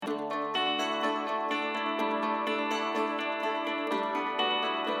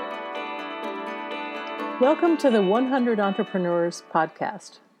Welcome to the 100 Entrepreneurs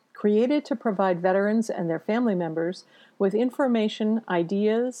podcast, created to provide veterans and their family members with information,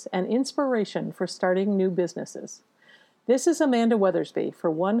 ideas, and inspiration for starting new businesses. This is Amanda Weathersby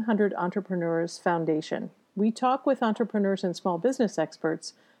for 100 Entrepreneurs Foundation. We talk with entrepreneurs and small business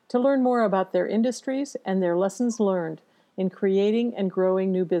experts to learn more about their industries and their lessons learned in creating and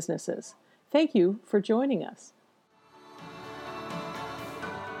growing new businesses. Thank you for joining us.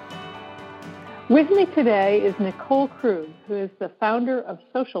 With me today is Nicole Krug, who is the founder of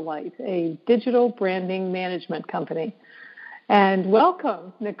Socialite, a digital branding management company. And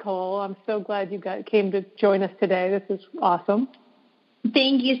welcome, Nicole. I'm so glad you came to join us today. This is awesome.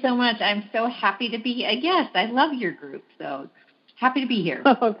 Thank you so much. I'm so happy to be a guest. I love your group, so happy to be here.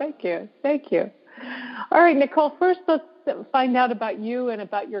 Oh, thank you. Thank you. All right, Nicole, first let's find out about you and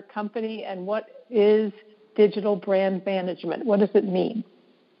about your company and what is digital brand management. What does it mean?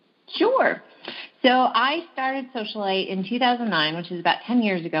 Sure. So I started Socialite in 2009, which is about 10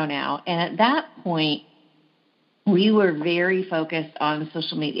 years ago now. And at that point, we were very focused on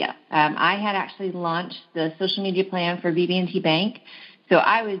social media. I had actually launched the social media plan for BB&T Bank. So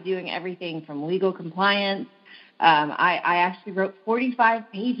I was doing everything from legal compliance. I actually wrote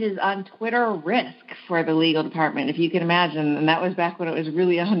 45 pages on Twitter risk for the legal department, if you can imagine. And that was back when it was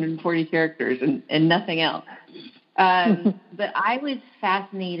really 140 characters and nothing else. But I was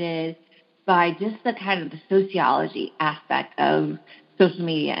fascinated by just the kind of the sociology aspect of social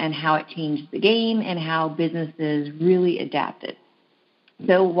media and how it changed the game and how businesses really adapted.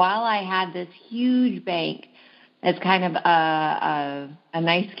 So while I had this huge bank as kind of a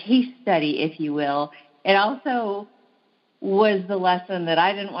nice case study, if you will, it also was the lesson that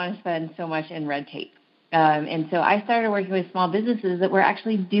I didn't want to spend so much in red tape. And so I started working with small businesses that were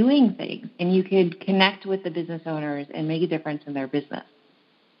actually doing things, and you could connect with the business owners and make a difference in their business.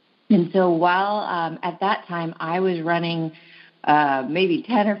 And so while at that time I was running maybe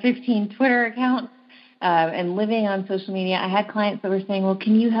 10 or 15 Twitter accounts and living on social media, I had clients that were saying, well,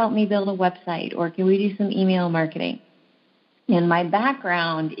 can you help me build a website, or can we do some email marketing? And my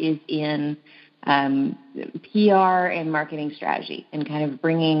background is in PR and marketing strategy and kind of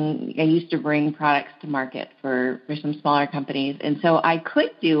I used to bring products to market for some smaller companies. And so I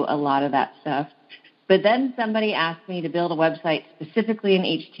could do a lot of that stuff. But then somebody asked me to build a website specifically in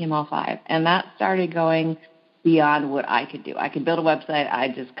HTML5, and that started going beyond what I could do. I could build a website, I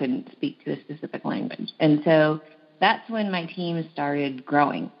just couldn't speak to a specific language. And so that's when my team started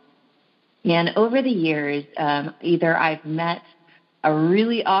growing. And over the years, either I've met a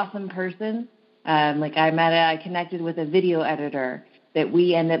really awesome person, I connected with a video editor that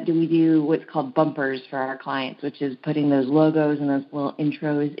we do what's called bumpers for our clients, which is putting those logos and those little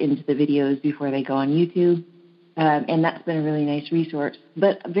intros into the videos before they go on YouTube. And that's been a really nice resource.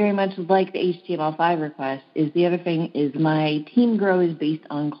 But very much like the HTML5 request, the other thing is my team grows based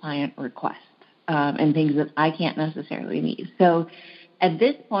on client requests and things that I can't necessarily meet. So at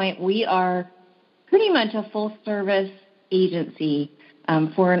this point, we are pretty much a full-service agency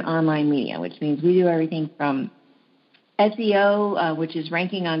for an online media, which means we do everything from SEO, which is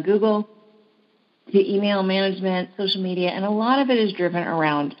ranking on Google, to email management, social media, and a lot of it is driven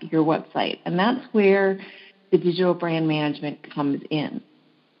around your website. And that's where the digital brand management comes in,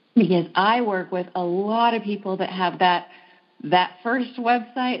 because I work with a lot of people that have that first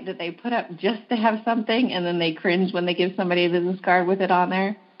website that they put up just to have something, and then they cringe when they give somebody a business card with it on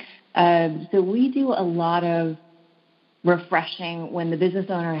there. So we do a lot of refreshing when the business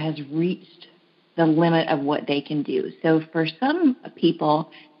owner has reached the limit of what they can do. So for some people,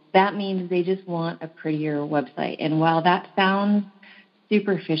 that means they just want a prettier website. And while that sounds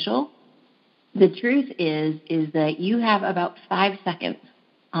superficial, the truth is that you have about 5 seconds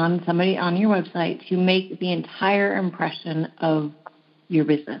on somebody on your website to make the entire impression of your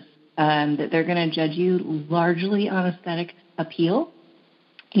business, that they're going to judge you largely on aesthetic appeal.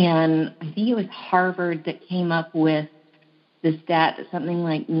 And I think it was Harvard that came up with the stat that something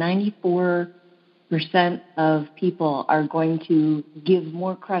like 94% of people are going to give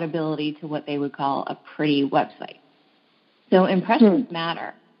more credibility to what they would call a pretty website. So impressions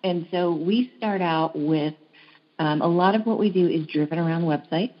matter. And so we start out with a lot of what we do is driven around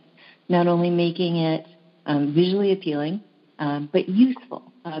websites, not only making it visually appealing, but useful.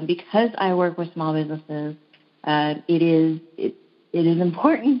 Because I work with small businesses, it is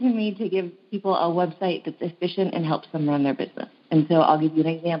important to me to give people a website that's efficient and helps them run their business. And so I'll give you an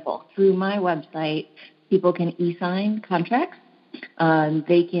example. Through my website, people can e-sign contracts.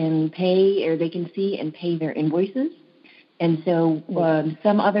 They can pay, or they can see and pay their invoices. And so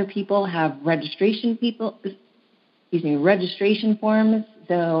some other people have registration forms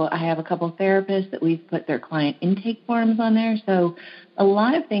So I have a couple of therapists that we've put their client intake forms on there. So a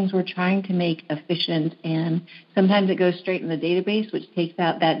lot of things we're trying to make efficient, and sometimes it goes straight in the database, which takes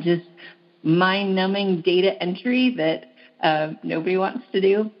out that just mind-numbing data entry that nobody wants to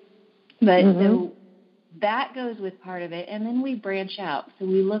do. But so that goes with part of it, and then we branch out. So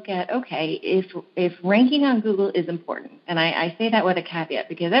we look at, okay, if ranking on Google is important, and I say that with a caveat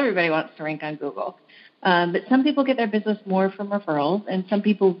because everybody wants to rank on Google, but some people get their business more from referrals, and some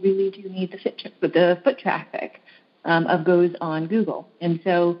people really do need the foot traffic of goes on Google. And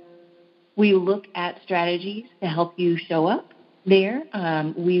so we look at strategies to help you show up there.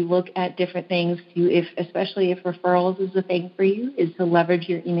 We look at different things to, especially if referrals is a thing for you, is to leverage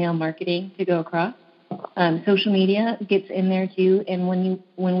your email marketing to go across. Social media gets in there too. And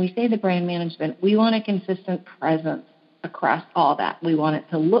when we say the brand management, we want a consistent presence across all that. We want it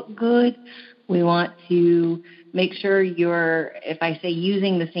to look good. We want to make sure you're, if I say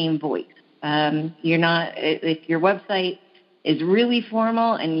using the same voice, you're not, if your website is really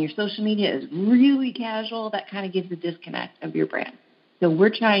formal and your social media is really casual, that kind of gives a disconnect of your brand. So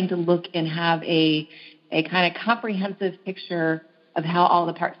we're trying to look and have a kind of comprehensive picture of how all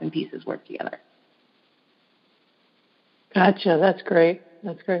the parts and pieces work together. Gotcha. That's great.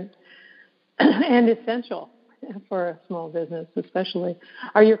 That's great. And essential for a small business, especially.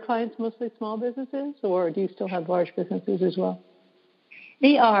 Are your clients mostly small businesses, or do you still have large businesses as well?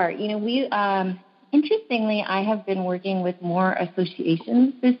 They are. We interestingly, I have been working with more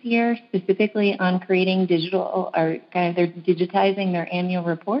associations this year, specifically on creating digital, or kind of they're digitizing their annual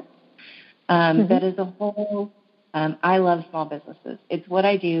reports. But as a whole, I love small businesses. It's what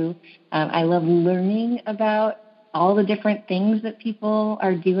I do. I love learning about all the different things that people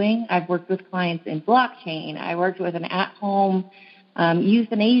are doing. I've worked with clients in blockchain. I worked with an at-home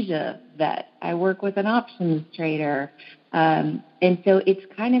euthanasia vet. I work with an options trader. And so it's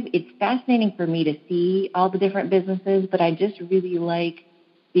fascinating for me to see all the different businesses, but I just really like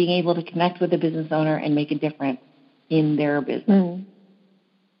being able to connect with a business owner and make a difference in their business.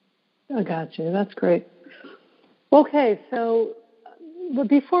 I got you. That's great. Okay, so but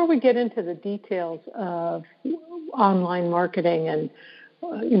before we get into the details of online marketing and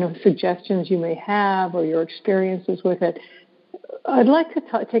suggestions you may have or your experiences with it, I'd like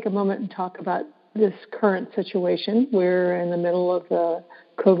to take a moment and talk about this current situation. We're in the middle of the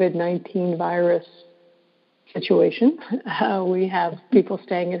COVID-19 virus situation. We have people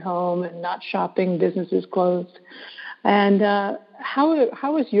staying at home and not shopping, businesses closed. And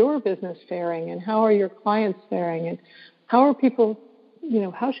how is your business faring, and how are your clients faring, and how are people,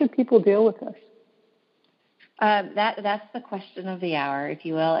 how should people deal with this? That's the question of the hour, if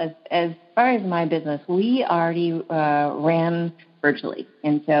you will. As far as my business, we already ran virtually.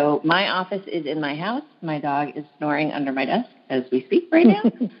 And so my office is in my house. My dog is snoring under my desk as we speak right now.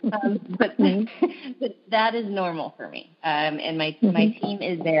 But that is normal for me. And my team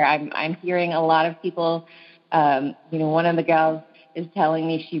is there. I'm hearing a lot of people, one of the gals is telling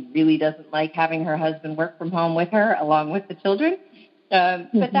me she really doesn't like having her husband work from home with her along with the children.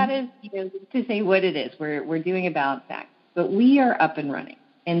 But that is, to say what it is. We're doing a balance act. But we are up and running.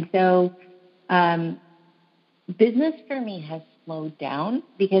 And so business for me has slowed down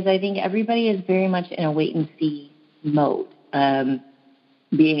because I think everybody is very much in a wait-and-see mode.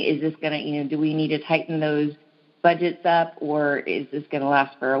 Is this going to, do we need to tighten those budgets up, or is this going to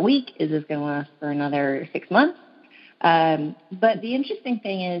last for a week? Is this going to last for another 6 months? But the interesting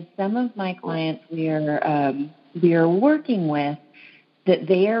thing is some of my clients we are working with, that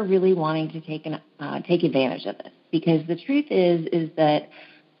they are really wanting to take advantage of this, because the truth is that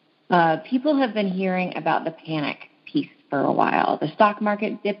people have been hearing about the panic piece for a while, the stock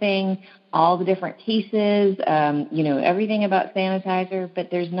market dipping, all the different cases, everything about sanitizer, but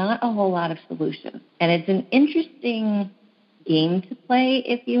there's not a whole lot of solutions. And it's an interesting game to play,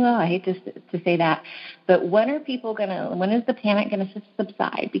 if you will. I hate to say that, but when is the panic going to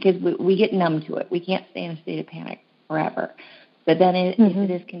subside? Because we get numb to it. We can't stay in a state of panic forever. But then if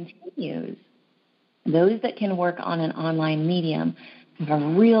it continues, those that can work on an online medium have a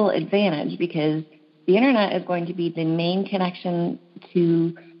real advantage, because the internet is going to be the main connection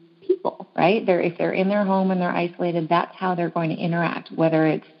to people, right? If they're in their home and they're isolated, that's how they're going to interact, whether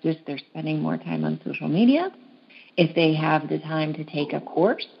it's just they're spending more time on social media, if they have the time to take a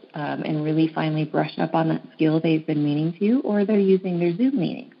course and really finally brush up on that skill they've been meaning to, or they're using their Zoom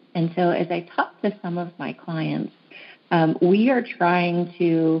meetings. And so as I talk to some of my clients, we are trying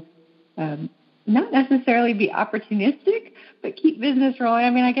to not necessarily be opportunistic, but keep business rolling.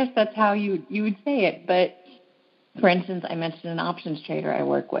 I mean, I guess that's how you would say it. But, for instance, I mentioned an options trader I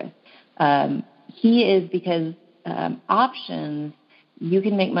work with. He is, because options, you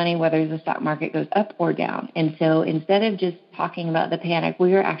can make money whether the stock market goes up or down. And so instead of just talking about the panic,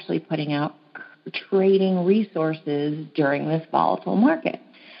 we are actually putting out trading resources during this volatile market.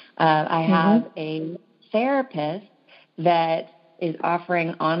 I have a therapist that is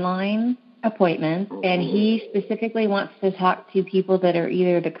offering online appointments, and he specifically wants to talk to people that are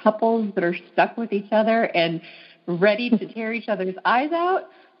either the couples that are stuck with each other and ready to tear each other's eyes out,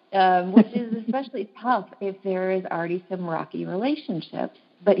 which is especially tough if there is already some rocky relationships.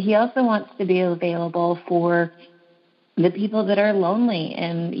 But he also wants to be available for the people that are lonely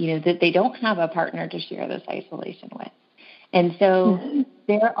and, that they don't have a partner to share this isolation with. And so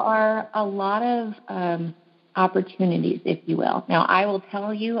there are a lot of opportunities, if you will. Now, I will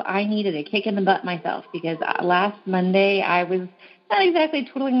tell you, I needed a kick in the butt myself because last Monday I was not exactly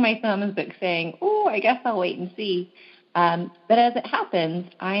twiddling my thumbs, but saying, "Oh, I guess I'll wait and see." But as it happens,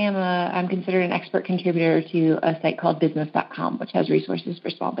 I'm considered an expert contributor to a site called business.com, which has resources for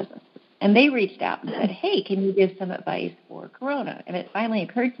small businesses. And they reached out and said, "Hey, can you give some advice for Corona?" And it finally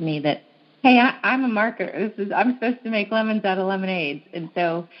occurred to me that, hey, I'm a marketer. I'm supposed to make lemons out of lemonades. And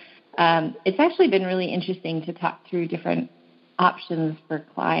so it's actually been really interesting to talk through different options for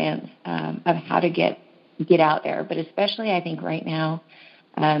clients of how to get out there. But especially, I think right now,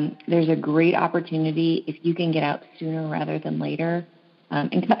 there's a great opportunity if you can get out sooner rather than later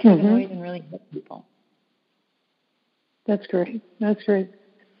and cut through the noise and really help people. That's great. That's great.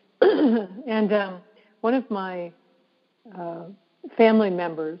 And one of my family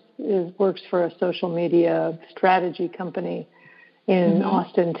members works for a social media strategy company in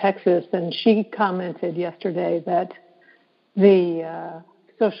Austin, Texas, and she commented yesterday that the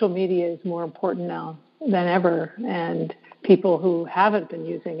social media is more important now than ever, and people who haven't been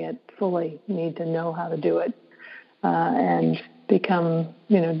using it fully need to know how to do it and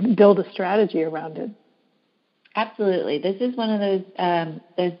build a strategy around it. Absolutely. This is one of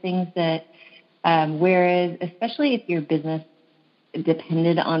those things that, whereas especially if your business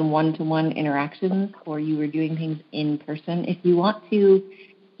depended on one-to-one interactions or you were doing things in person, if you want to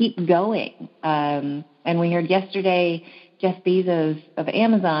keep going, and we heard yesterday Jeff Bezos of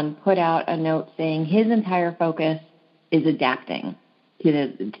Amazon put out a note saying his entire focus is adapting to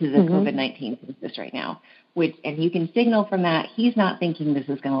the COVID-19 crisis right now. And you can signal from that he's not thinking this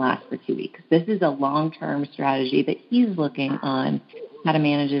is going to last for 2 weeks. This is a long-term strategy that he's looking on how to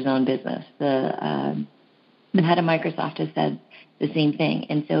manage his own business. The head of Microsoft has said the same thing.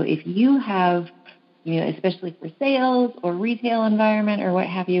 And so if you have, especially for sales or retail environment or what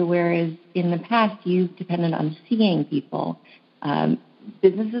have you, whereas in the past you've depended on seeing people,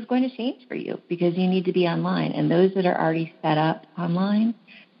 business is going to change for you because you need to be online. And those that are already set up online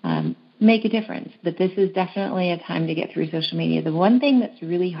make a difference. But this is definitely a time to get through social media. The one thing that's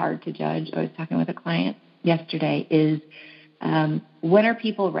really hard to judge, I was talking with a client yesterday, is when are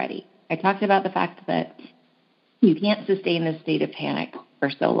people ready? I talked about the fact that you can't sustain this state of panic for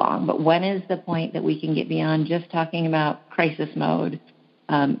so long, but when is the point that we can get beyond just talking about crisis mode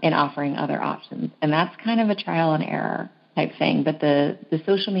and offering other options? And that's kind of a trial and error type thing. But the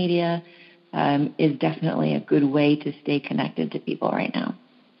social media is definitely a good way to stay connected to people right now.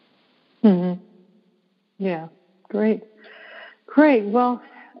 Mm-hmm. Yeah, great. Well,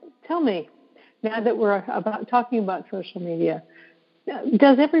 tell me, now that we're talking about social media,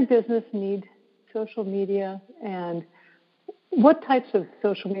 does every business need social media? And what types of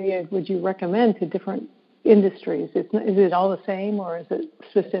social media would you recommend to different industries? Is it all the same, or is it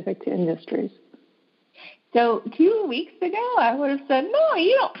specific to industries? So 2 weeks ago, I would have said, no,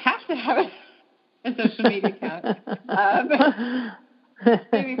 you don't have to have a social media account.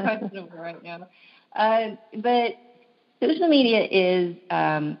 Maybe questionable right now. But social media is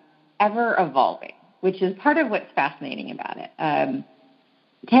ever evolving, which is part of what's fascinating about it.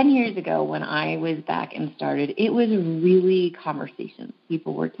 10 years ago, when I was back and started, it was really conversations.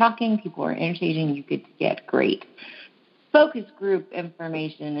 People were talking, people were interchanging. You could get great focus group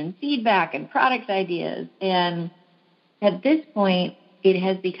information and feedback and product ideas. And at this point, it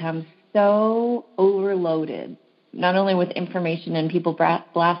has become so overloaded, not only with information and people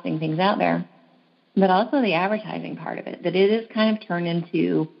blasting things out there, but also the advertising part of it, that it has kind of turned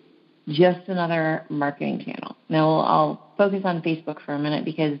into just another marketing channel. Now, I'll focus on Facebook for a minute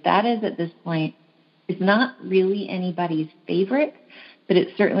because that is, at this point, it's not really anybody's favorite, but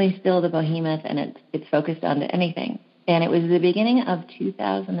it's certainly still the behemoth, and it's focused on anything. And it was the beginning of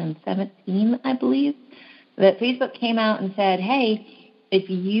 2017, I believe, that Facebook came out and said, hey, if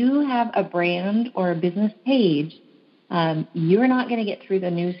you have a brand or a business page, you're not going to get through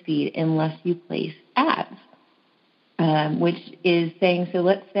the news feed unless you place ads. Which is saying, so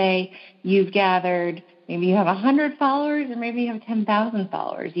let's say you've gathered, Maybe you have 100 followers, or maybe you have 10,000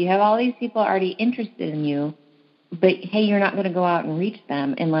 followers. You have all these people already interested in you, but, hey, you're not going to go out and reach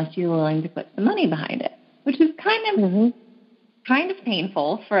them unless you're willing to put some money behind it, which is kind of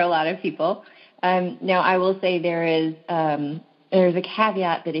painful for a lot of people. Now, I will say there's a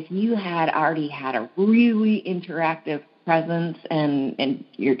caveat that if you had already had a really interactive presence and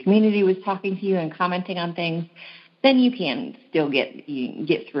your community was talking to you and commenting on things, then you can still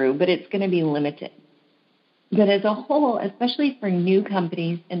get through, but it's going to be limited. But as a whole, especially for new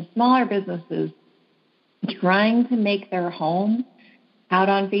companies and smaller businesses trying to make their home out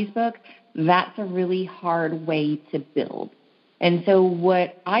on Facebook, that's a really hard way to build. And so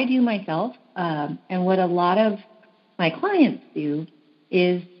what I do myself and what a lot of my clients do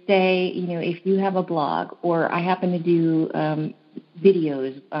is say, if you have a blog, or I happen to do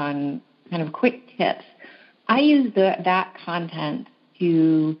videos on kind of quick tips, I use that content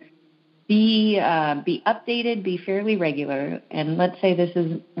to be updated, be fairly regular, and let's say this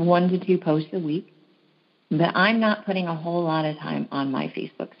is 1 to 2 posts a week, but I'm not putting a whole lot of time on my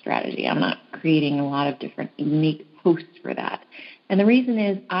Facebook strategy. I'm not creating a lot of different unique posts for that. And the reason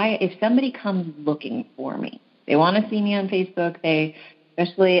is if somebody comes looking for me, they want to see me on Facebook,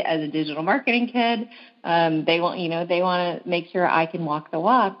 especially as a digital marketing kid, they want to make sure I can walk the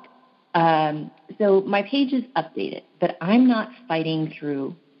walk. So my page is updated, but I'm not fighting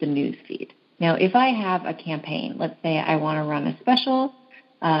through the news feed. Now, if I have a campaign, let's say I want to run a special,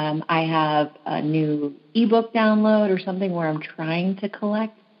 I have a new ebook download or something where I'm trying to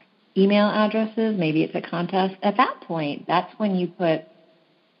collect email addresses, maybe it's a contest. At that point, that's when you put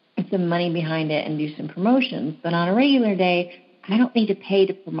some money behind it and do some promotions. But on a regular day, I don't need to pay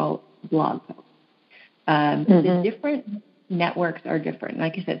to promote blog posts. The different networks are different.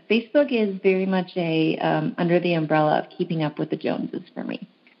 Like I said, Facebook is very much under the umbrella of keeping up with the Joneses for me.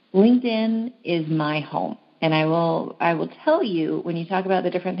 LinkedIn is my home. And I will tell you, when you talk about the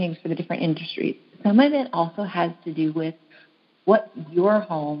different things for the different industries, some of it also has to do with what your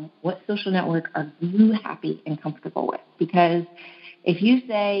home, what social network are you happy and comfortable with? Because if you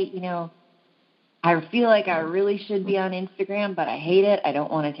say, I feel like I really should be on Instagram, but I hate it, I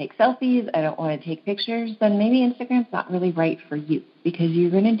don't want to take selfies, I don't want to take pictures, then maybe Instagram's not really right for you, because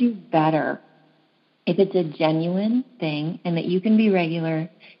you're going to do better if it's a genuine thing and that you can be regular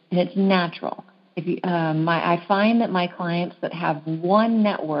and it's natural. I find that my clients that have one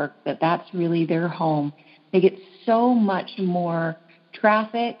network, that's really their home, they get so much more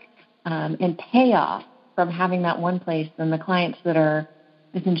traffic and payoff from having that one place than the clients that are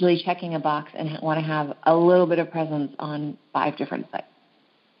essentially checking a box and want to have a little bit of presence on 5 different sites.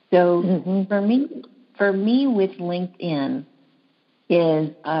 So for me with LinkedIn is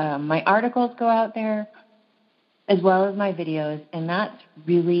my articles go out there as well as my videos, and that's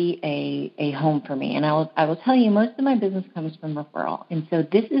really a home for me. And I will tell you, most of my business comes from referral, and so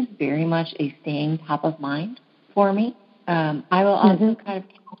this is very much a staying top of mind for me. I will also kind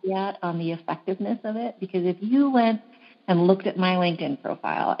of caveat on the effectiveness of it, because if you went and looked at my LinkedIn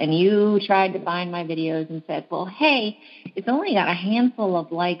profile and you tried to find my videos and said, well, hey, it's only got a handful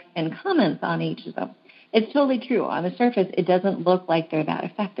of likes and comments on each of them, it's totally true. On the surface, it doesn't look like they're that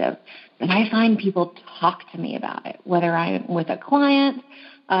effective. But I find people talk to me about it, whether I'm with a client.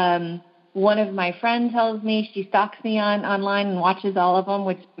 One of my friends tells me she stalks me online and watches all of them,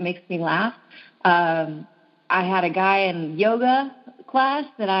 which makes me laugh. I had a guy in yoga class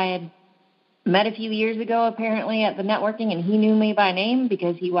that I had met a few years ago, apparently, at the networking, and he knew me by name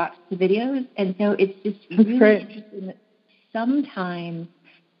because he watched the videos. And so it's just really interesting that sometimes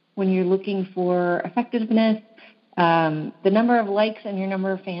when you're looking for effectiveness, the number of likes and your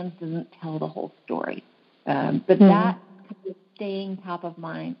number of fans doesn't tell the whole story. But that kind of staying top of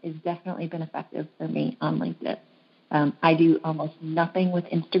mind has definitely been effective for me on LinkedIn. I do almost nothing with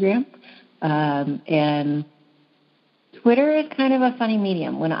Instagram. And Twitter is kind of a funny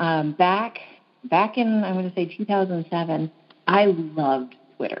medium. When back in, I'm going to say 2007, I loved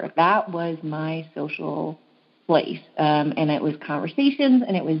Twitter. That was my social place. And it was conversations,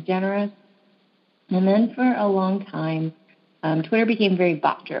 and it was generous. And then for a long time, Twitter became very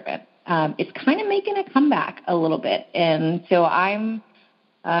bot-driven. It's kind of making a comeback a little bit. And so I'm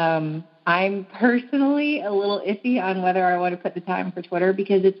personally a little iffy on whether I want to put the time for Twitter,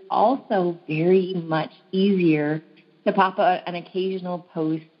 because it's also very much easier to pop an occasional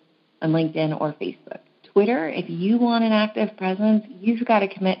post on LinkedIn or Facebook. Twitter, if you want an active presence, you've got to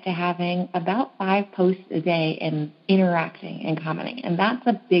commit to having about 5 posts a day and interacting and commenting, and that's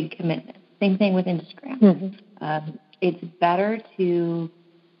a big commitment. Same thing with Instagram. It's better to,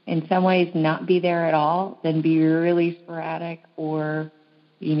 in some ways, not be there at all than be really sporadic or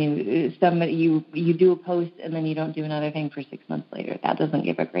somebody you do a post and then you don't do another thing for 6 months later. That doesn't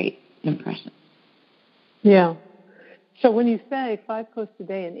give a great impression. Yeah. So when you say 5 posts a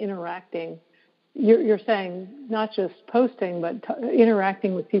day and interacting, you're saying not just posting, but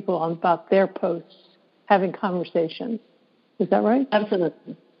interacting with people about their posts, having conversations. Is that right?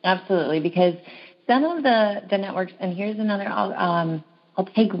 Absolutely. Because some of the networks, and here's another. I'll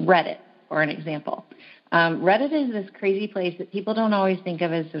take Reddit for an example. Reddit is this crazy place that people don't always think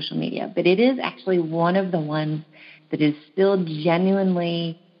of as social media, but it is actually one of the ones that is still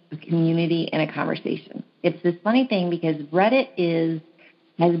genuinely a community and a conversation. It's this funny thing because Reddit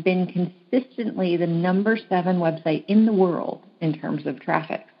has been consistently the number 7 website in the world in terms of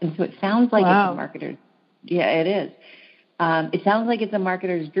traffic. And so it sounds like It's a marketer's. Yeah, it is. It sounds like it's a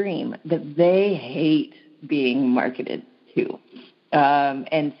marketer's dream that they hate being marketed to.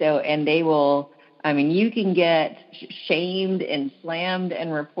 And they will, you can get shamed and slammed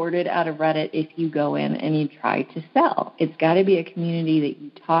and reported out of Reddit if you go in and you try to sell. It's got to be a community that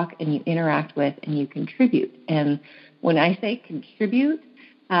you talk and you interact with and you contribute. And when I say contribute,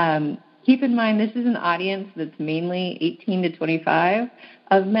 keep in mind this is an audience that's mainly 18 to 25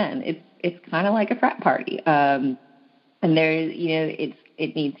 of men. It's kind of like a frat party. And there's,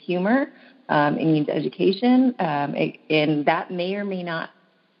 it needs humor. It needs education. And that may or may not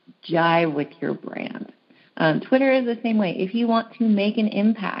jive with your brand. Twitter is the same way. If you want to make an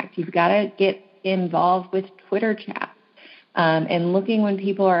impact, you've got to get involved with Twitter chats and looking when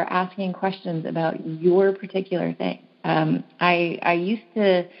people are asking questions about your particular thing. I used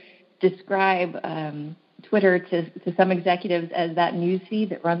to describe Twitter to some executives as that news feed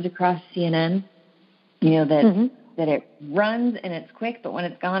that runs across CNN, that it runs and it's quick, but when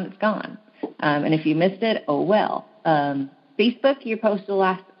it's gone, it's gone. And if you missed it, oh well. Facebook, your post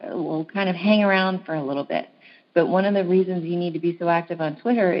will kind of hang around for a little bit. But one of the reasons you need to be so active on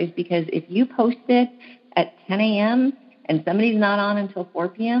Twitter is because if you post it at 10 a.m. and somebody's not on until 4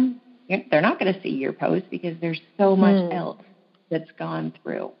 p.m., they're not going to see your post because there's so much else that's gone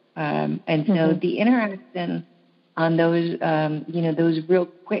through. And so the interaction on those, those real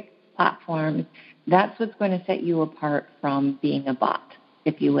quick platforms, that's what's going to set you apart from being a bot,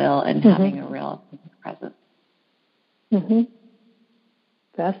 if you will, and having a real presence. Mm-hmm.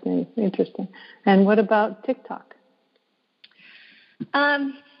 Fascinating. Interesting. And what about TikTok?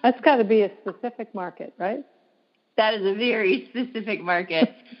 That's got to be a specific market, right? That is a very specific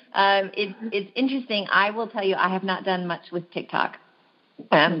market. It's interesting. I will tell you, I have not done much with TikTok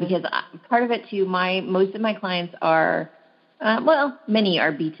because part of it too. Most of my clients are, many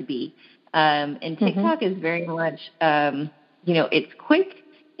are B2B, and TikTok is very much, it's quick,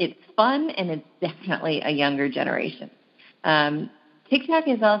 it's fun, and it's definitely a younger generation. TikTok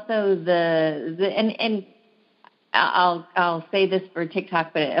is also and I'll say this for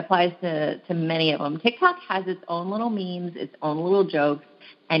TikTok, but it applies to many of them. TikTok has its own little memes, its own little jokes,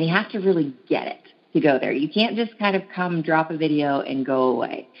 and you have to really get it to go there. You can't just kind of come, drop a video, and go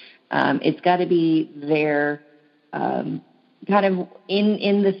away. It's got to be there kind of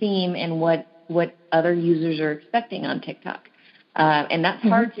in the theme and what other users are expecting on TikTok. And that's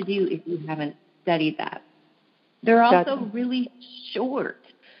hard to do if you haven't studied that. They're also really short.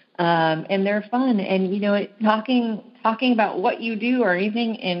 And they're fun. And, talking about what you do or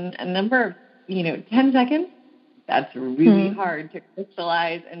anything in a number of, 10 seconds, that's really hard to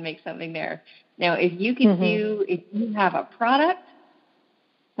crystallize and make something there. Now, if you have a product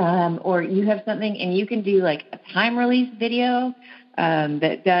or you have something and you can do like a time release video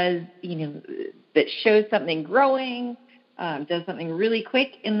that does, that shows something growing, does something really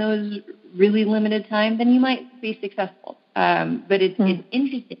quick in those really limited time, then you might be successful. But it's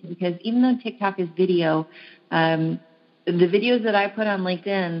interesting because even though TikTok is video, the videos that I put on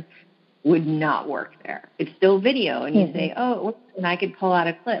LinkedIn would not work there. It's still video, and you say, oh, and I could pull out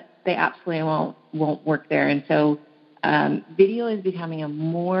a clip. They absolutely won't work there. And so video is becoming a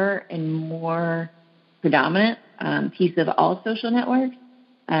more and more predominant piece of all social networks.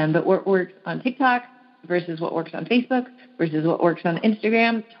 But what works on TikTok versus what works on Facebook versus what works on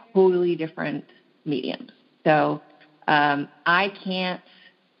Instagram, totally different mediums. So I can't,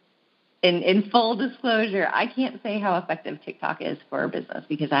 in full disclosure, I can't say how effective TikTok is for a business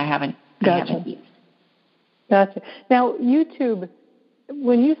because I haven't used. Gotcha. Now, YouTube,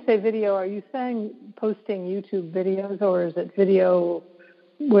 when you say video, are you saying posting YouTube videos, or is it video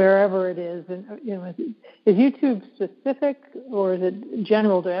wherever it is? And, is YouTube specific, or is it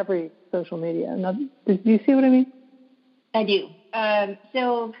general to every social media? Do you see what I mean? I do.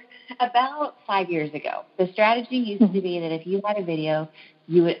 So about 5 years ago, the strategy used to be that if you had a video,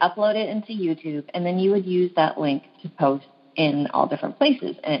 you would upload it into YouTube, and then you would use that link to post in all different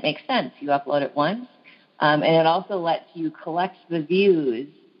places. And it makes sense. You upload it once, and it also lets you collect the views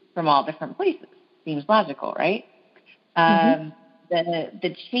from all different places. Seems logical, right?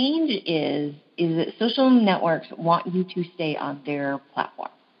 The change is that social networks want you to stay on their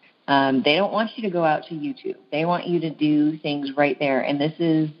platform. They don't want you to go out to YouTube. They want you to do things right there. And this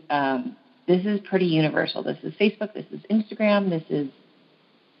is pretty universal. This is Facebook. This is Instagram. This is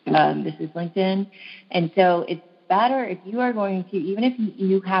LinkedIn. And so it's better if you are going to, even if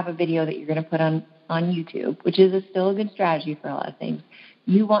you have a video that you're going to put on YouTube, which is still a good strategy for a lot of things,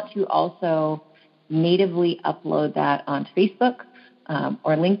 you want to also natively upload that onto Facebook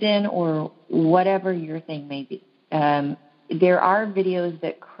or LinkedIn or whatever your thing may be. There are videos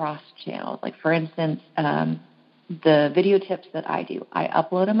that cross channels. Like, for instance, the video tips that I do, I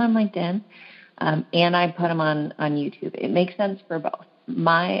upload them on LinkedIn and I put them on YouTube. It makes sense for both.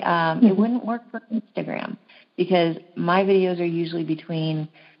 It wouldn't work for Instagram because my videos are usually between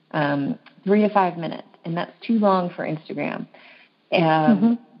 3 to 5 minutes, and that's too long for Instagram.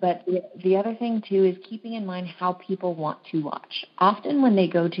 But the other thing, too, is keeping in mind how people want to watch. Often when they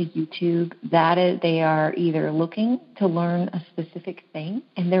go to YouTube, they are either looking to learn a specific thing,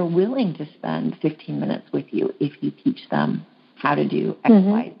 and they're willing to spend 15 minutes with you if you teach them how to do X,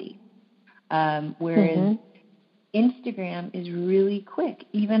 Y, Z. Whereas Instagram is really quick.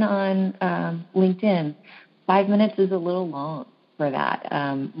 Even on LinkedIn, 5 minutes is a little long for that,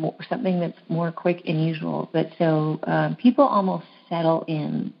 something that's more quick and usual. But so people almost settle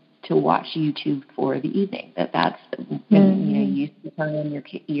in to watch YouTube for the evening. That's when you used to turn on your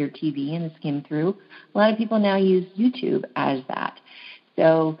TV and skim through. A lot of people now use YouTube as that.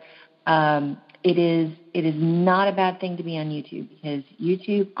 So it is not a bad thing to be on YouTube because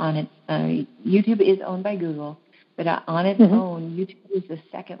YouTube is owned by Google. But on its own, YouTube is the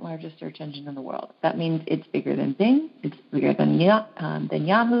second largest search engine in the world. That means it's bigger than Bing, it's bigger than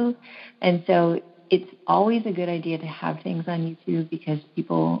Yahoo, and so it's always a good idea to have things on YouTube because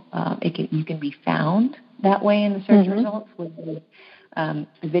people you can be found that way in the search results. With the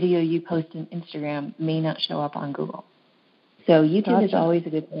video you post on Instagram may not show up on Google. So YouTube is always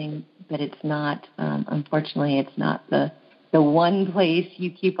a good thing, but it's not. Unfortunately, it's not the one place you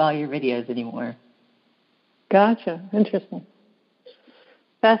keep all your videos anymore. Gotcha. Interesting.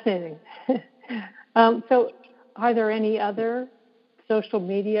 Fascinating. So are there any other social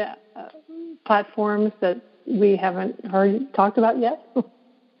media platforms that we haven't talked about yet?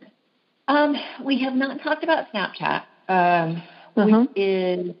 We have not talked about Snapchat, which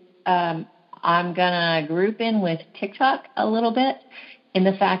is I'm going to group in with TikTok a little bit in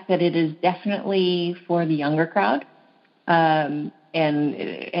the fact that it is definitely for the younger crowd and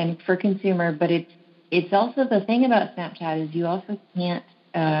for consumer, but it's also the thing about Snapchat is you also can't,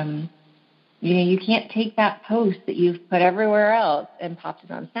 you can't take that post that you've put everywhere else and popped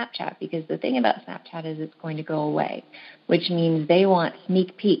it on Snapchat because the thing about Snapchat is it's going to go away, which means they want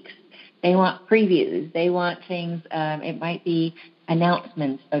sneak peeks. They want previews. They want things, it might be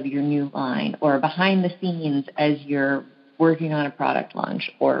announcements of your new line or behind the scenes as you're working on a product launch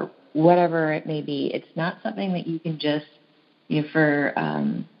or whatever it may be. It's not something that you can just,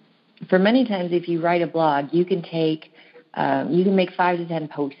 for many times, if you write a blog, you can make 5 to 10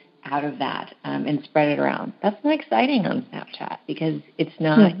 posts out of that and spread it around. That's not exciting on Snapchat because it's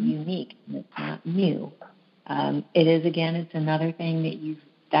not unique and it's not new. It is, again, it's another thing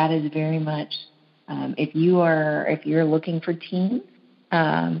that is very much, if you're looking for teens,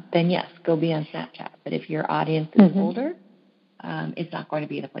 then yes, go be on Snapchat. But if your audience is older, it's not going to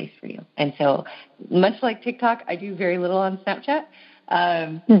be the place for you. And so much like TikTok, I do very little on Snapchat.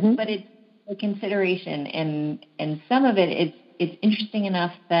 But it's a consideration, and some of it's interesting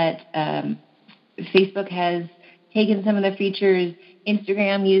enough that Facebook has taken some of the features.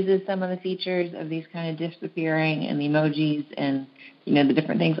 Instagram uses some of the features of these kind of disappearing and the emojis and the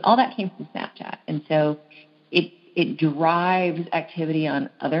different things. All that came from Snapchat, and so it drives activity on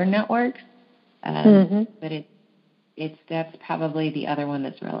other networks. But that's probably the other one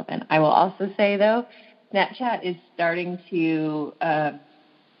that's relevant. I will also say though, Snapchat is starting to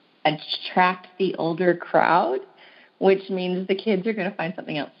attract the older crowd, which means the kids are going to find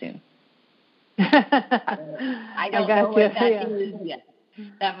something else soon. I don't know what that is yet.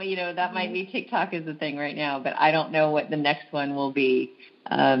 That might be TikTok is the thing right now, but I don't know what the next one will be.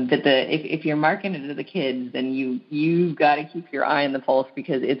 If you're marketing it to the kids, then you've got to keep your eye on the pulse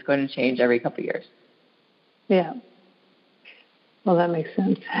because it's going to change every couple of years. Yeah. Well, that makes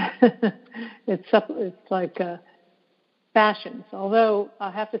sense. It's like fashions. Although I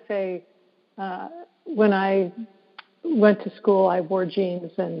have to say, when I went to school, I wore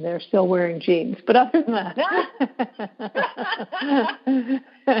jeans, and they're still wearing jeans. But other than that, it's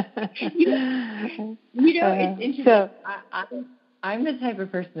interesting. So, I'm the type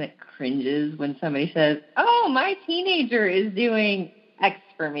of person that cringes when somebody says, "Oh, my teenager is doing X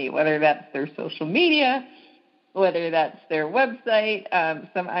for me," whether that's their social media, whether that's their website.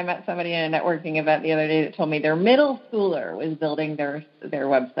 I met somebody in a networking event the other day that told me their middle schooler was building their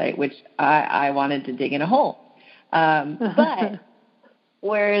website, which I wanted to dig in a hole. But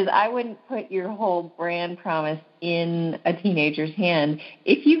whereas I wouldn't put your whole brand promise in a teenager's hand,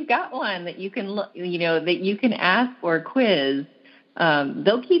 if you've got one that you can look, that you can ask or quiz,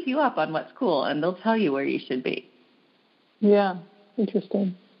 they'll keep you up on what's cool and they'll tell you where you should be. Yeah,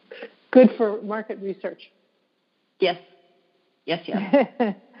 interesting. Good for market research. Yes.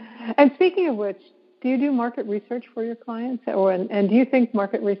 And speaking of which, do you do market research for your clients, and do you think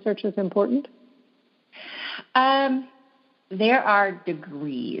market research is important? There are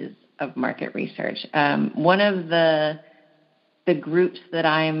degrees of market research. One of the groups that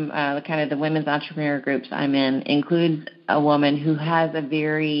I'm, kind of the women's entrepreneur groups I'm in, includes a woman who has a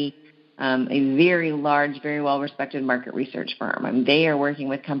very large, very well-respected market research firm. I mean, they are working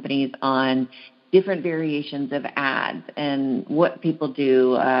with companies on different variations of ads and what people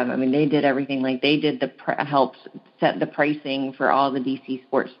do. They did everything. Like they did helped set the pricing for all the DC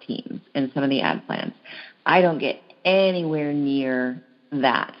sports teams and some of the ad plans. I don't get anywhere near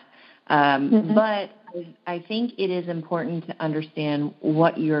that. But I think it is important to understand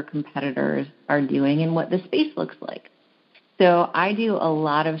what your competitors are doing and what the space looks like. So I do a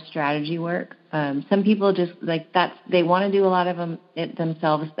lot of strategy work. Some people just they want to do a lot of it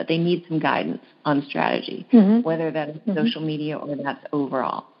themselves, but they need some guidance on strategy, whether that is social media or that's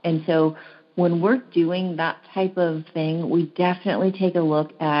overall. And so when we're doing that type of thing, we definitely take a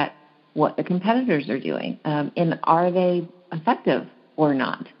look at what the competitors are doing, and are they effective or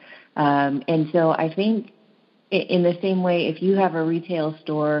not. And so I think in the same way, if you have a retail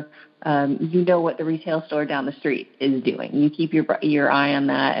store, you know what the retail store down the street is doing. You keep your eye on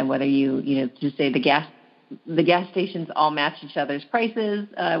that, and whether just say the gas stations all match each other's prices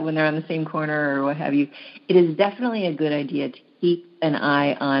when they're on the same corner or what have you. It is definitely a good idea to keep an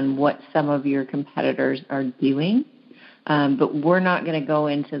eye on what some of your competitors are doing. But we're not going to go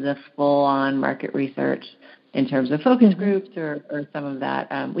into the full-on market research in terms of focus groups or some of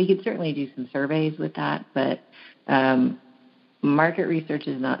that. We could certainly do some surveys with that, but market research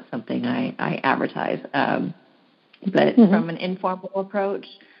is not something I advertise. But from an informal approach,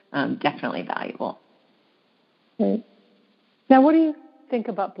 definitely valuable. Great. Now, what do you think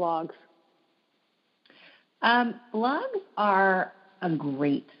about blogs? Blogs are a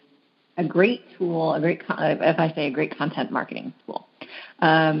great tool, a great content marketing tool.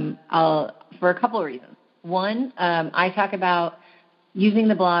 For a couple of reasons. One, I talk about using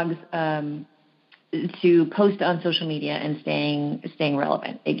the blogs to post on social media and staying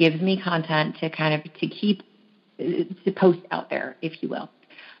relevant. It gives me content to post out there, if you will.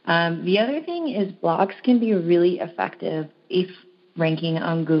 The other thing is blogs can be really effective if ranking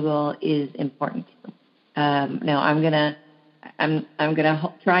on Google is important. Now I'm gonna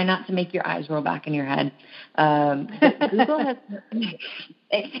try not to make your eyes roll back in your head. Google has,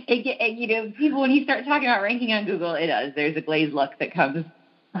 people, when you start talking about ranking on Google, there's a glazed look that comes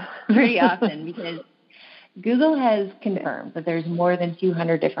pretty often because Google has confirmed that there's more than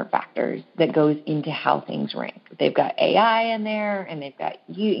 200 different factors that goes into how things rank. They've got AI in there, and they've got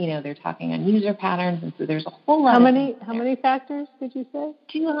they're talking on user patterns, and so there's a whole lot. How many factors did you say?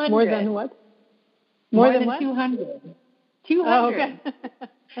 200. More than what? More than what? 200. 200. Oh,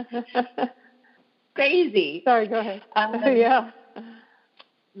 okay. Crazy. Sorry, go ahead. Yeah.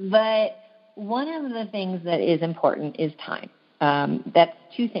 But one of the things that is important is time. That's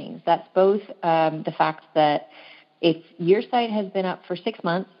two things. That's both the fact that if your site has been up for 6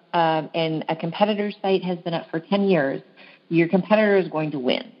 months and a competitor's site has been up for 10 years, your competitor is going to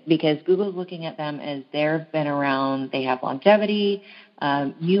win because Google's looking at them as they've been around, they have longevity.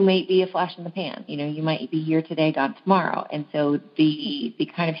 You may be a flash in the pan. You might be here today, gone tomorrow. And so the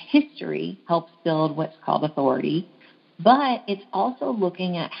kind of history helps build what's called authority. But it's also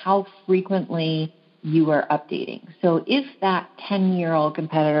looking at how frequently you are updating. So if that 10-year-old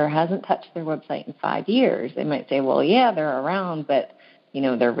competitor hasn't touched their website in 5 years, they might say, well, yeah, they're around, but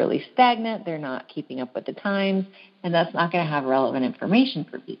they're really stagnant. They're not keeping up with the times, and that's not going to have relevant information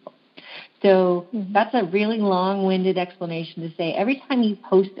for people. So that's a really long-winded explanation to say every time you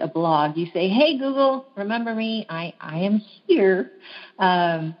post a blog, you say, hey, Google, remember me. I am here,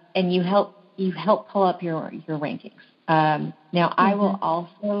 and you help pull up your rankings. Now, I will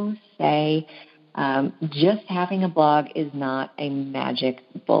also say just having a blog is not a magic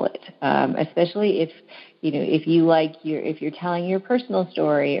bullet, especially if you're telling your personal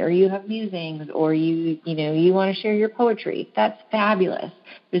story, or you have musings, or you want to share your poetry. That's fabulous,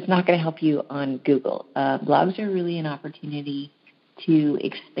 but it's not going to help you on Google. Blogs are really an opportunity to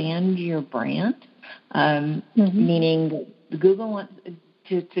expand your brand, meaning that Google wants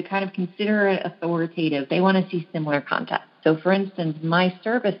to kind of consider it authoritative. They want to see similar content. So, for instance, my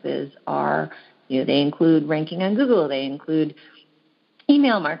services are, they include ranking on Google. They include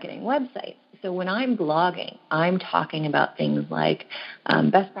email marketing, websites. So when I'm blogging, I'm talking about things like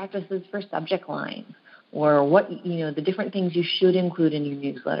best practices for subject lines, or what, the different things you should include in your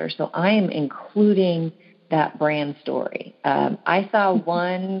newsletter. So I am including that brand story. I saw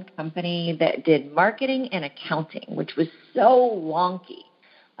one company that did marketing and accounting, which was so wonky.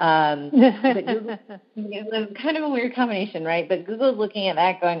 But Google, it was kind of a weird combination, right? But Google's looking at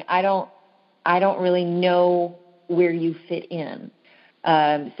that going, I don't really know where you fit in.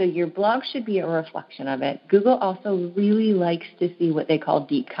 So your blog should be a reflection of it. Google also really likes to see what they call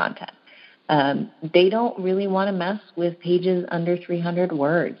deep content. They don't really want to mess with pages under 300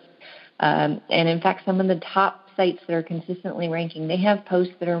 words. And in fact, some of the top sites that are consistently ranking, they have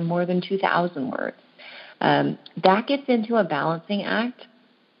posts that are more than 2,000 words. That gets into a balancing act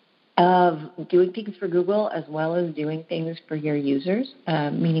of doing things for Google as well as doing things for your users,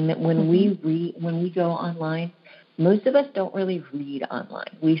 meaning that when we go online, most of us don't really read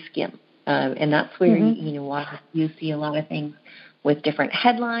online. We skim. And that's where you see a lot of things with different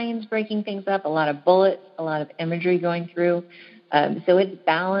headlines breaking things up, a lot of bullets, a lot of imagery going through. So it's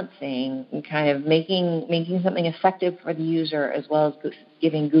balancing and kind of making something effective for the user as well as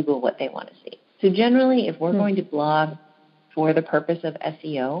giving Google what they want to see. So generally, if we're going to blog for the purpose of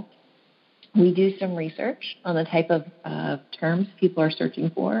SEO, we do some research on the type of terms people are searching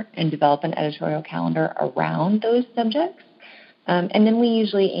for and develop an editorial calendar around those subjects. And then we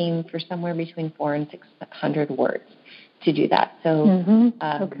usually aim for somewhere between 400 and 600 words to do that. So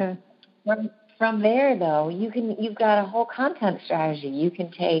from there, though, you've got a whole content strategy. You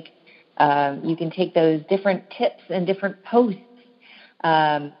can take those different tips and different posts.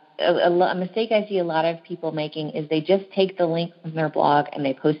 A mistake I see a lot of people making is they just take the link from their blog and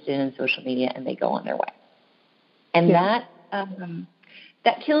they post it in social media and they go on their way. And that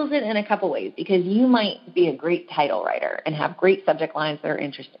kills it in a couple ways, because you might be a great title writer and have great subject lines that are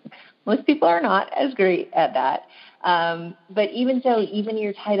interesting. Most people are not as great at that. But even so, even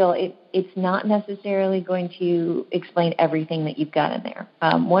your title, it's not necessarily going to explain everything that you've got in there.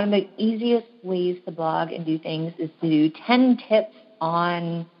 One of the easiest ways to blog and do things is to do 10 tips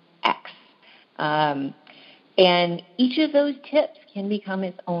on X. And each of those tips can become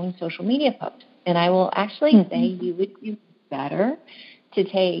its own social media post. And I will actually say you would do better to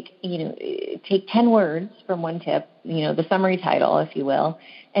take 10 words from one tip, the summary title, if you will,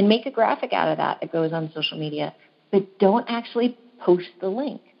 and make a graphic out of that goes on social media, but don't actually post the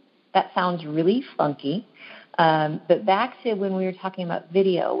link. That sounds really funky. But back to when we were talking about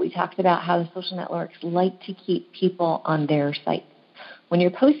video, we talked about how the social networks like to keep people on their sites. When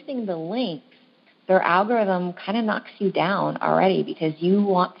you're posting the links, their algorithm kind of knocks you down already because you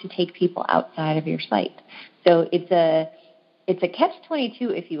want to take people outside of your site. So it's a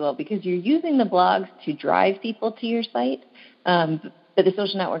catch-22, if you will, because you're using the blogs to drive people to your site, but the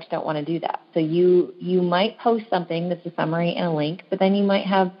social networks don't want to do that. So you might post something that's a summary and a link, but then you might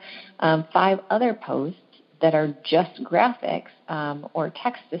have 5 other posts that are just graphics or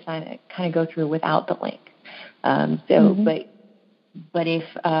text to kind of go through without the link. But if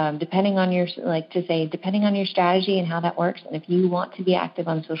depending on your strategy and how that works, and if you want to be active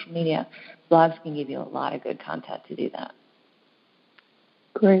on social media, blogs can give you a lot of good content to do that.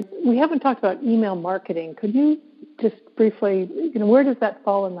 Great. We haven't talked about email marketing. Could you just briefly, where does that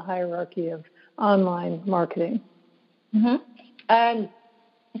fall in the hierarchy of online marketing?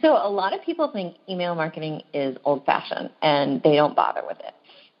 So a lot of people think email marketing is old-fashioned, and they don't bother with it.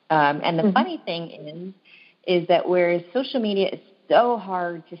 And the funny thing is that whereas social media is so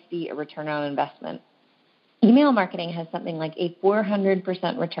hard to see a return on investment, email marketing has something like a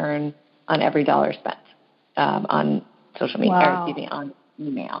 400% return on every dollar spent on social media, on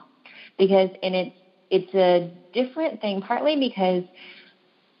email. It's a different thing, partly because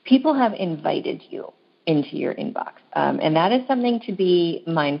people have invited you into your inbox, and that is something to be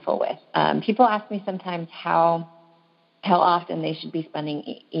mindful with. People ask me sometimes how often they should be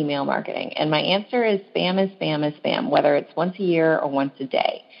spending email marketing. And my answer is spam is spam is spam, whether it's once a year or once a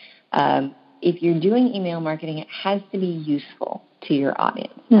day. If you're doing email marketing, it has to be useful to your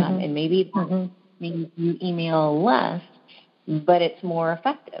audience. And maybe that means you email less, but it's more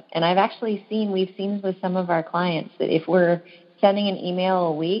effective. And we've seen with some of our clients that if we're sending an email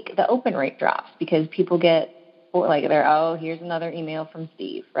a week, the open rate drops because people get here's another email from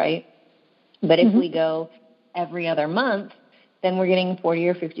Steve, right? But if we go every other month, then we're getting 40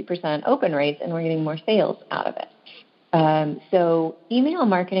 or 50% open rates, and we're getting more sales out of it. So email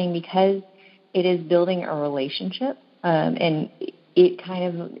marketing, because it is building a relationship, and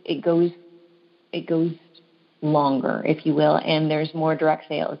it goes longer, if you will, and there's more direct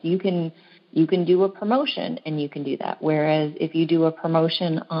sales. You can do a promotion, and you can do that. Whereas if you do a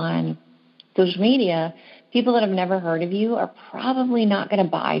promotion on social media, people that have never heard of you are probably not going to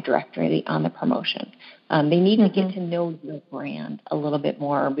buy directly on the promotion. They need to get to know your brand a little bit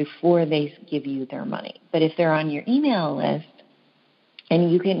more before they give you their money. But if they're on your email list and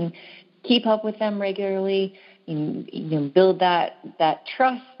you can keep up with them regularly, you build that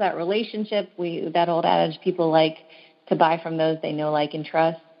trust, that relationship. That old adage, people like to buy from those they know, like, and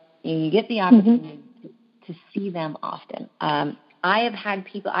trust. You get the opportunity to see them often. I have had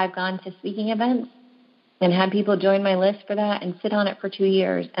people, I've gone to speaking events and had people join my list for that and sit on it for 2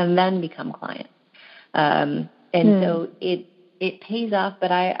 years and then become clients. So it pays off,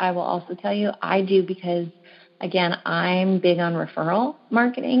 but I will also tell you I do because, again, I'm big on referral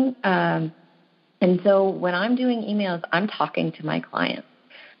marketing. And so when I'm doing emails, I'm talking to my clients.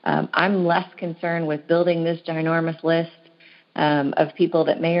 I'm less concerned with building this ginormous list of people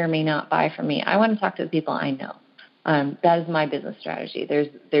that may or may not buy from me. I want to talk to the people I know. That is my business strategy.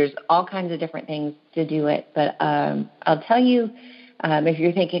 There's all kinds of different things to do it, but I'll tell you, if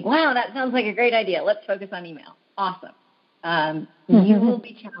you're thinking, wow, that sounds like a great idea, let's focus on email. Awesome. You will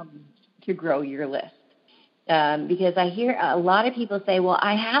be challenged to grow your list. Because I hear a lot of people say, well,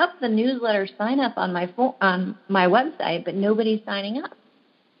 I have the newsletter sign up on my website, but nobody's signing up.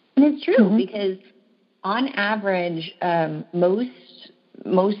 And it's true because on average,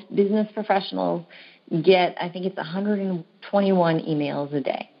 most business professionals get, I think it's 121 emails a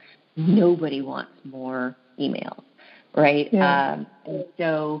day. Nobody wants more emails, right? Yeah. And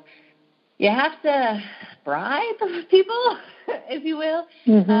so you have to bribe people, if you will.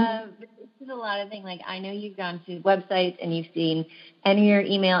 This is a lot of things. Like, I know you've gone to websites and you've seen enter your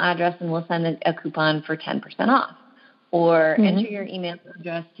email address and we'll send a coupon for 10% off. Or enter your email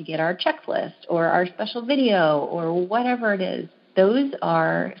address to get our checklist or our special video or whatever it is. Those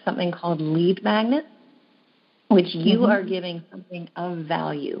are something called lead magnets, which you are giving something of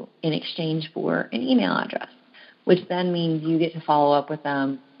value in exchange for an email address, which then means you get to follow up with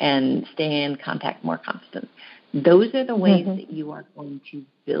them and stay in contact more constant. Those are the ways that you are going to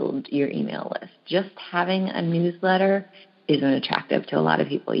build your email list. Just having a newsletter isn't attractive to a lot of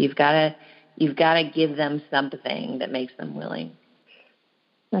people. You've got to give them something that makes them willing.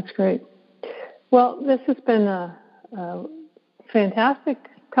 That's great. Well, this has been a fantastic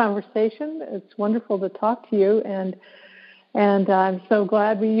conversation. It's wonderful to talk to you, and I'm so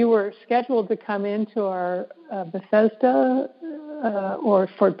glad you were scheduled to come into our Bethesda or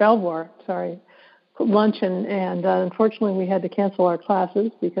Fort Belvoir, luncheon, and unfortunately we had to cancel our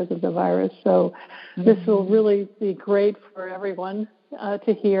classes because of the virus. So this will really be great for everyone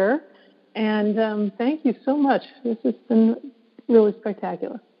to hear. And thank you so much. This has been really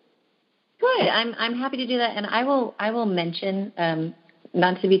spectacular. Good. I'm happy to do that, and I will mention,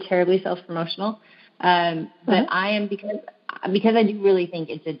 not to be terribly self-promotional, but I am because I do really think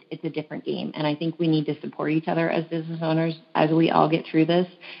it's a different game, and I think we need to support each other as business owners as we all get through this.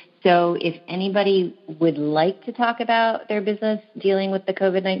 So if anybody would like to talk about their business dealing with the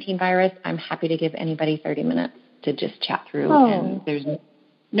COVID-19 virus, I'm happy to give anybody 30 minutes to just chat through. And there's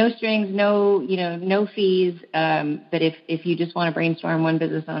no strings, no fees. But if you just want to brainstorm one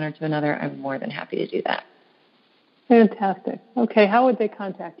business owner to another, I'm more than happy to do that. Fantastic. Okay, how would they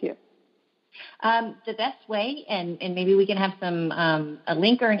contact you? The best way, and maybe we can have some a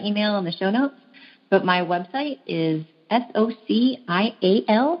link or an email in the show notes, but my website is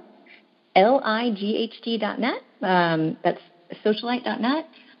sociallight.net. That's socialite.net.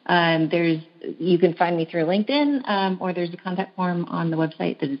 You can find me through LinkedIn, or there's a contact form on the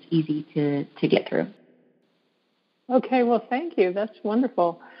website that is easy to get through. Okay, well, thank you. That's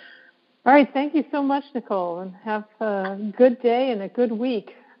wonderful. All right, thank you so much, Nicole, and have a good day and a good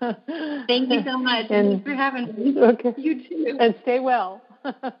week. Thank you so much. Thanks for having me. Okay. You too. And stay well.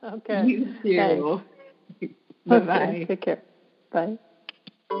 Okay. You too. Thanks. Bye-bye. Okay, take care. Bye.